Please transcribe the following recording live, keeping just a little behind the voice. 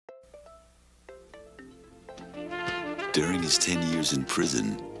During his 10 years in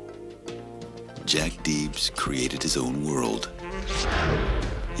prison, Jack Deebs created his own world.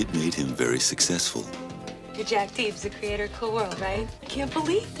 It made him very successful. You're Jack Deebs, the creator of Cool World, right? I can't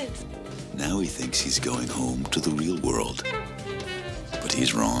believe this. Now he thinks he's going home to the real world. But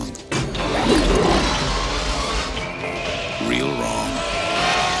he's wrong. Real wrong.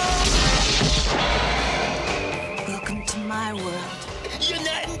 Welcome to my world. You're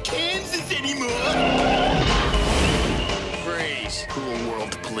not in Kansas anymore! Freeze. Cool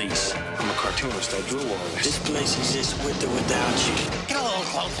World Police. I'm a cartoonist. I drew all this. This place exists with or without you. Get a little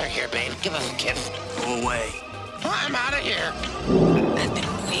closer here, babe. Give us a kiss. Go away. I'm out of here. I've been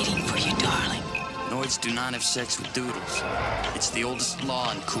waiting for you, darling. Noids do not have sex with doodles. It's the oldest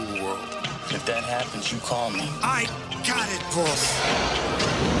law in Cool World. If that happens, you call me. I got it, boss.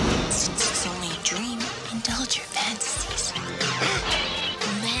 Since it's only a dream, indulge your fantasies.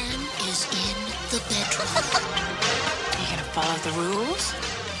 Man is in the bedroom. Are you gonna follow the rules, or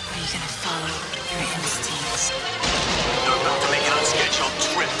are you gonna follow your instincts? You're about to make an unscheduled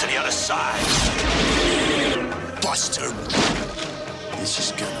trip to the other side. Buster. This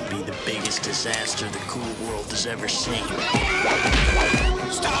is gonna be the biggest disaster the Cool World has ever seen.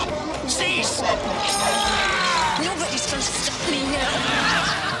 Stop! Cease! Nobody's gonna stop me now.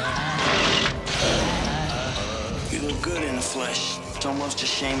 You look good in the flesh. It's almost a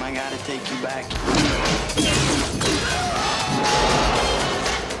shame I gotta take you back.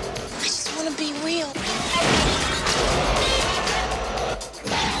 I just wanna be real.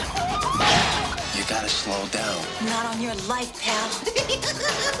 You gotta slow down. Not on your life, pal.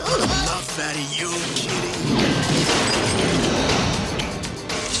 Enough out of you, kitty.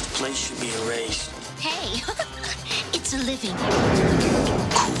 This place should be erased. Hey, it's a living.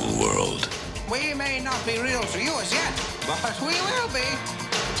 Cool World. We may not be real to you as yet, but we will be.